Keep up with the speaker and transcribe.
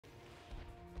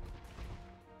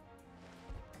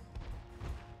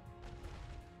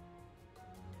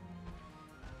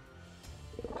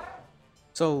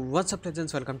So WhatsApp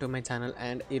legends welcome to my channel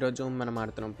and ఈరోజు మనం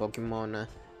ఆడుతున్నాం పోకిమాన్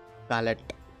స్కార్లెట్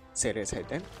సిరీస్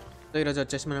అయితే. సో ఈరోజు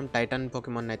వచ్చేసి మనం టైటన్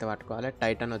పోకిమాన్ అయితే పట్టుకోవాలి.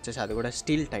 టైటన్ వచ్చేసి అది కూడా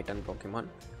steel Titan Pokemon.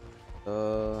 So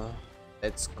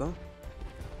let's go.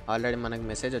 Already మనకు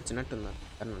మెసేజ్ వచ్చినట్టుంది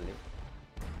అక్కడ నుండి.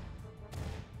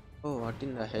 ఓ what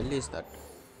in the hell is that?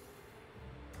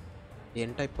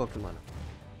 ఏం టైప్ పోకిమాన్?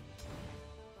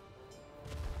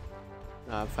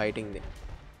 ఫైటింగ్ది.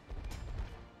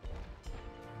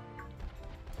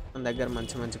 మన దగ్గర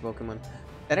మంచి మంచి పోకిమాన్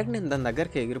డైరెక్ట్ నేను దాని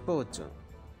దగ్గరికి ఎగిరిపోవచ్చు.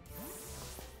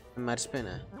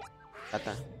 మర్చిపోయినా కథ.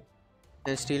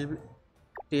 నేను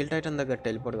స్టీల్ టైటన్ దగ్గర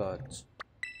టెలిపోర్ట్ కావచ్చు.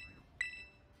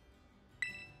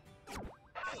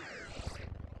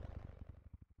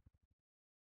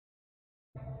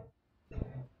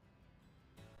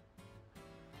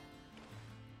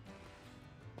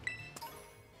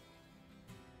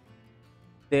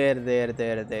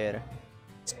 There.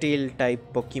 Steel type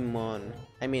Pokemon.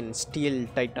 I mean Steel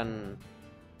Titan.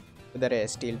 Udhar hai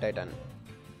Steel Titan.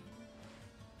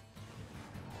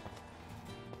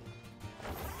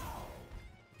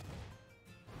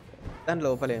 Dan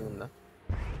lopala emunda?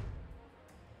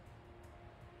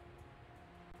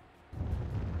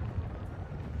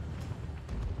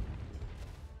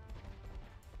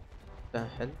 The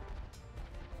hell?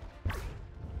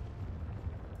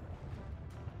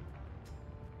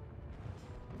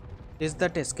 Is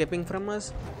that escaping from us?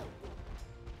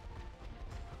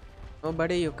 No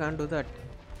buddy, you can't do that.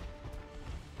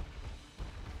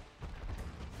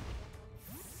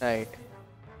 Right.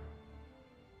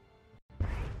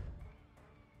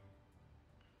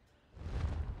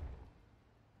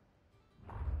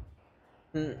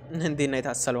 నేను దీన్ని అయితే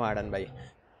అస్సలు వాడాను భయ్.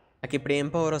 నాకు ఇప్పుడు ఏం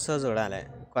పవర్ వస్తుందో చూడాలి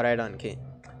కొరాయడానికి.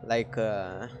 లైక్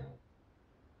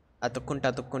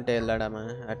అతుక్కుంటే వెళ్ళడమా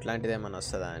అట్లాంటిది ఏమైనా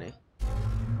వస్తుందా అని.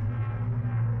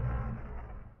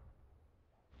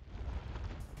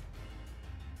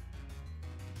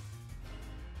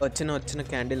 వచ్చిన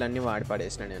క్యాండిల్ అన్నీ వాడి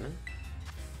పడేసిన నేను.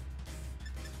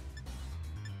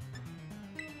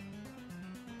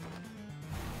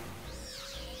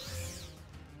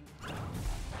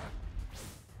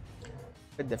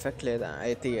 పెద్ద ఎఫెక్ట్ లేదా?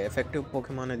 అయితే ఎఫెక్టివ్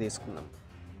పోకెమాన్ తీసుకుందాం.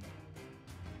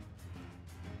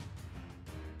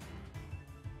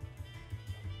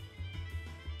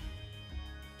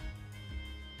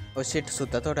 ఓ షిట్,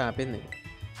 సుత్తతో ఆపింది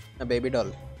నా baby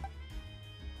doll.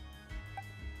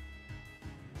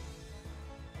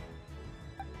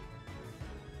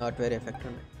 Not very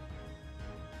effective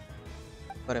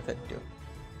for effective.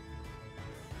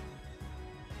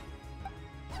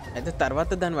 అయితే తర్వాత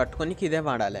దాన్ని పట్టుకొని ఇదే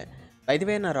వాడాలి.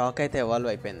 బైదివే నా రాక్ అయితే ఎవాల్వ్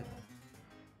అయిపోయింది.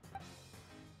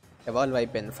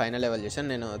 Final evolution.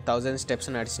 నేను 1000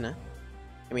 స్టెప్స్ నడిచిన.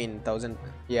 I mean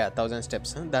 1000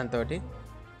 steps.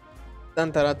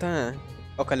 దాని తర్వాత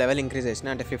ఒక లెవెల్ ఇంక్రీజ్ చేసిన,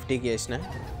 అంటే 50కి చేసిన.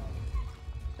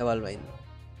 ఎవాల్వ్ అయింది.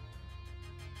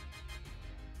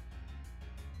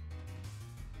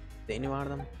 దేన్ని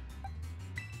వాడదాం?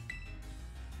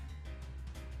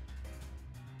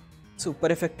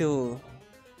 సూపర్ ఎఫెక్టివ్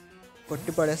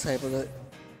కొట్టి పడేస్తే అయిపోతుంది.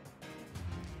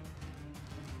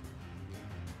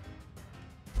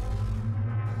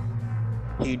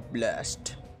 Heat blast.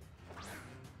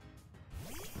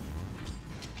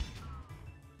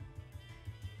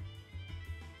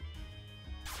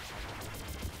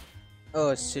 Oh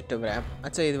shit, wrap.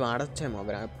 అచ్చా ఇది వాడచ్చేమో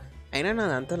వ్రాప్. అయినా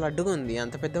నాది అంత లడ్డుగా ఉంది,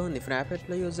 అంత పెద్దగా ఉంది. ఫ్రాప్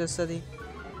ఎట్లా యూజ్ చేస్తుంది?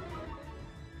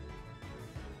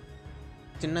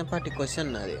 చిన్నపాటి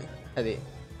క్వశ్చన్ నాది. అది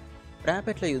ఫ్రాప్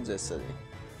ఎట్లా యూజ్ చేస్తుంది?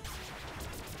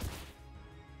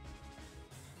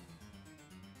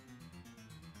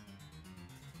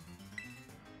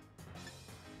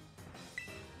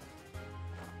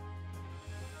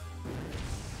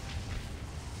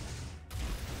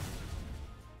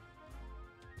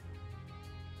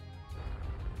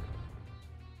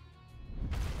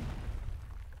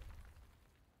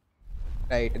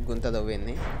 రైట్, గుంత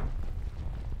దవ్వింది.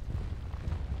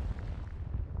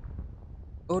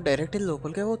 ఓ డైరెక్ట్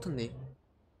లోపలికే పోతుంది.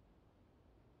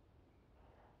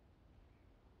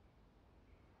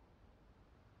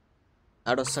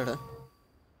 ఆడొస్తాడా?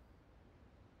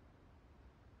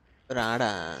 రాడా?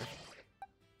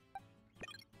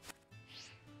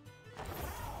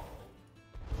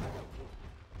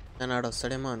 నేను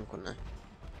ఆడొస్తాడేమో అనుకున్నా.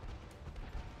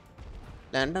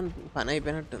 ల్యాండన్ పని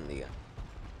అయిపోయినట్టుంది ఇక.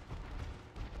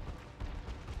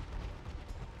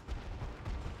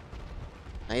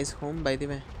 Nice home by the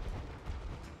way.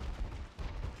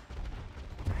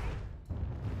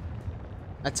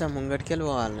 అచ్చా ముంగటికెళ్ళి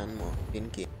పోవాలి నన్ను.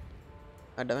 దీనికి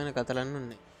అడ్డమైన కథలన్నీ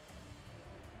ఉన్నాయి.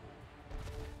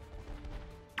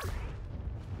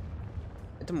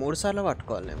 అయితే 3 సార్లు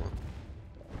పట్టుకోవాలేమో.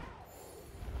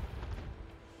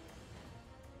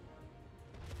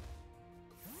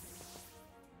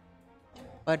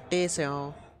 పట్టేసాం.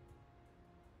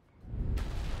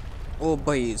 ఓ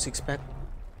బై 6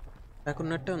 ప్యాక్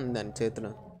ఉన్నట్టే ఉంది దాని చేతిలో.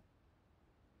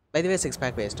 By the way 6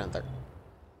 pack waste అంతాడు.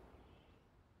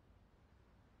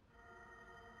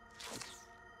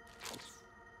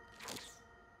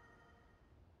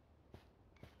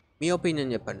 Me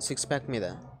opinion చెప్పండి 6 ప్యాక్ మీద.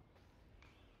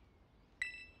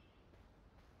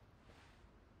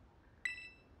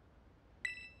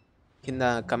 కింద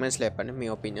కమెంట్స్లో చెప్పండి మీ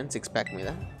ఒపీనియన్ 6 ప్యాక్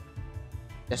మీద.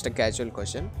 Just casual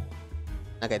question.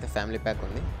 నాకైతే ఫ్యామిలీ ప్యాక్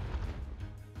ఉంది.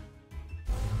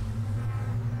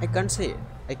 ఐ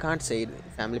కాంట్ సే ఇది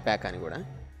ఫ్యామిలీ ప్యాక్ అని కూడా,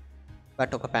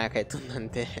 బట్ ఒక ప్యాక్ అవుతుంది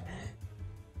అంతే.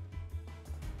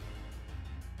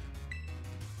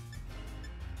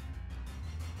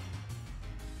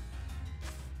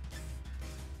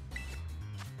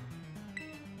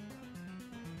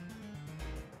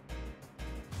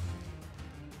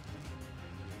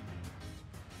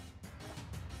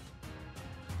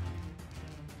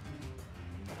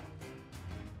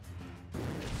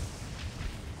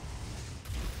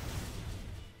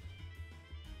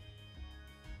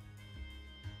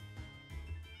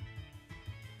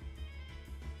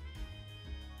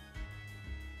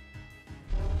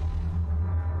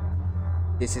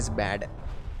 This is bad.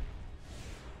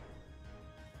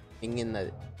 ఇంగింది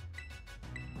అది.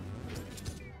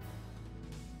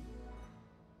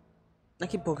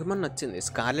 నాకు ఈ పోకెమాన్ నచ్చింది.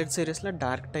 స్కార్లెట్ సిరీస్లో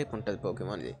డార్క్ టైప్ ఉంటుంది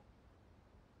పోకెమాన్. ఇది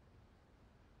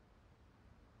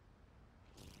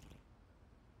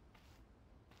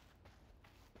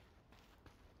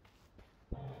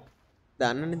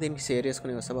దాన్ని దీనికి షేర్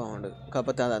చేసుకుని వస్తే బాగుండు.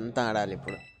 కాకపోతే అదంతా ఆడాలి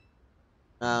ఇప్పుడు.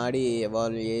 ఆడి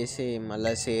ఎవాల్వ్ చేసి మళ్ళీ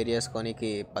షేర్ చేసుకోనికి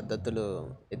పద్ధతులు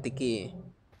ఎతికి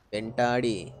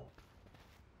వెంటాడి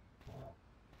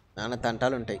నాన్న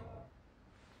తంటాలు ఉంటాయి.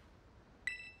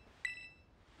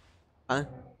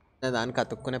 దానికి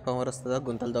అతుక్కునే పవర్ వస్తుందో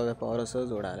గుంతలు తవ్వే పవర్ వస్తుందో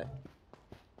చూడాలి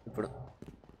ఇప్పుడు.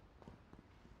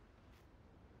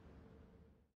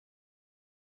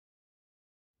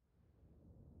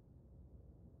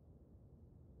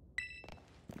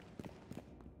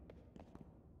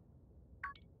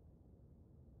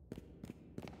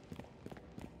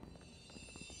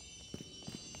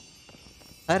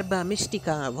 హర్బా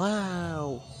మిస్టికా.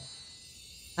 Wow,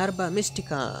 హర్బా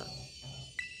మిస్టికా.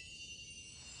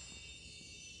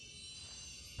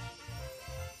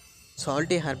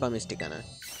 Salty హర్బా మిస్టికానా?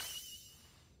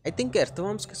 I think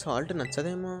ఎర్త్వామ్స్కి salt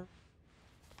నచ్చదేమో.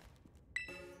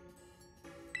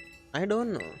 I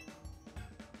don't know.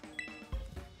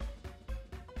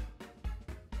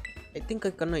 I think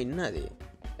ఎక్కడో విన్నది.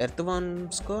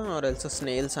 ఎర్త్వామ్స్కో ఆర్ ఎల్స్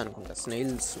స్నేల్స్ అనుకుంటా.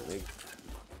 స్నేల్స్.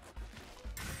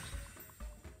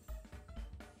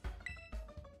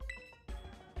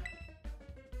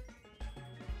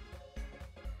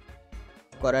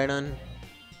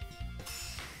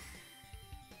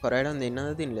 కొరాయిడాన్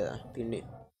తిన్నదా తినలేదా తిండి?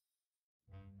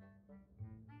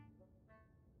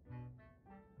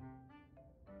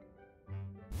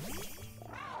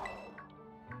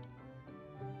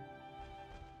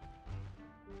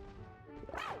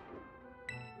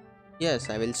 Yes,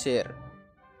 I will share.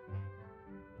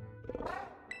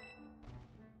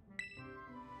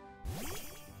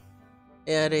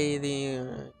 అరే ఇది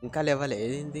ఇంకా లేవాలి.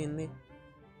 ఏంది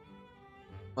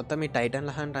మొత్తం ఈ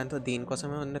టైటన్ల హంట్ అంతా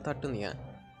దీనికోసమే ఉన్నట్టుంది. ఇక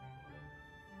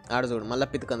ఆడ చూడు మళ్ళీ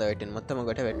పితుకంద పెట్టింది. మొత్తం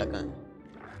ఒకటే పెట్టక.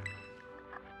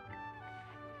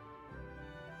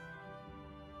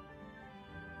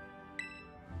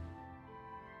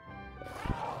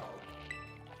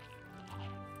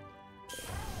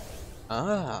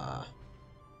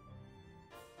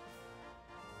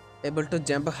 Able to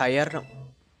jump higher.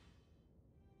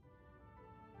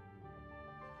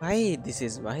 Why this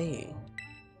is why?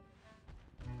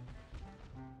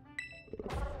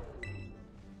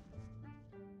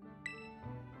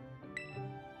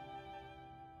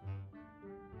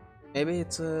 Maybe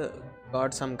it's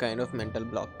got some kind of mental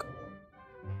block.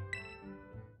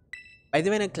 అయితే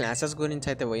నేను క్లాసెస్ గురించి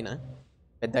అయితే పోయినా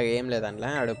పెద్దగా ఏం లేదనలా.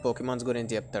 ఆడు పోకెమాన్స్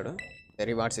గురించి చెప్తాడు,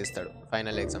 రివార్డ్స్ ఇస్తాడు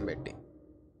ఫైనల్ ఎగ్జామ్ పెట్టి.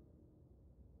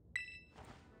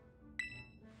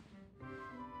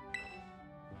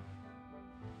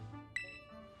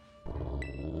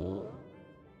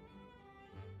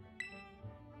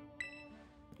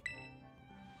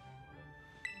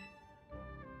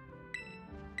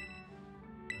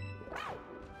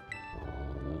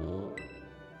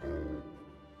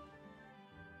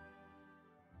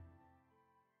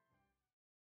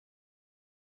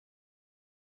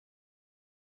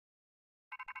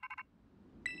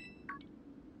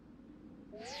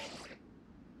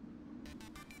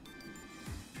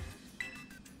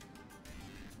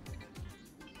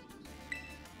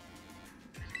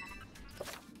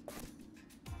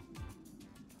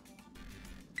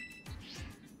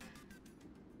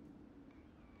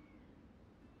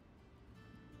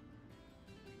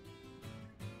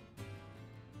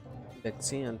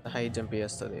 తెచ్చి అంత హై జంప్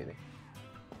చేస్తుంది ఇది.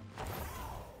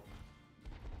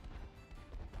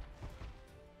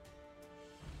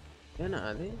 ఏనా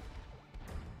అది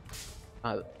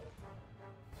కాదు.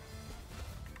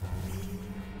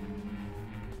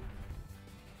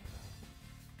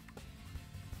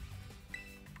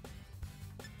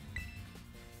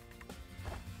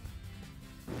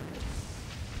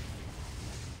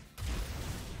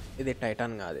 ఇది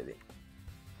టైటాన్ కాదు. ఇది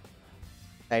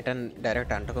టైటాన్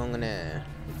డైరెక్ట్ అంటుకోగానే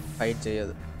ఫైట్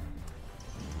చేయదు.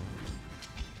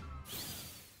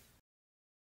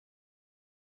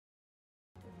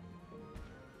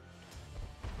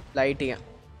 లైట్గా.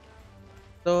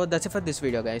 So that's for this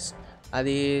video guys.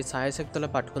 అది సాయశక్తిలో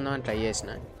పట్టుకుందామని ట్రై చేసిన,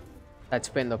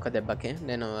 చచ్చిపోయింది ఒక్క దెబ్బకి.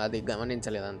 నేను అది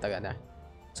గమనించలేదు అంత కదా.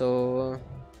 సో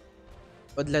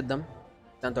వదిలేద్దాం,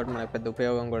 దాంతో మనకు పెద్ద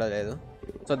ఉపయోగం కూడా లేదు.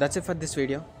 So that's it for this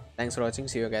video. Thanks for watching.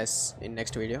 See you guys in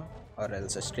next video or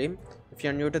else stream. If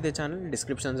you new to the channel,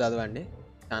 description చదవండి.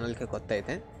 ఛానల్కి కొత్త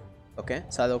అయితే ఓకే,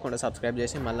 చదవకుండా సబ్స్క్రైబ్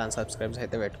చేసి మళ్ళీ అన్సబ్స్క్రైబ్స్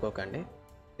అయితే పెట్టుకోకండి.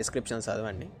 డిస్క్రిప్షన్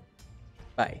చదవండి.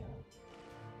 బాయ్.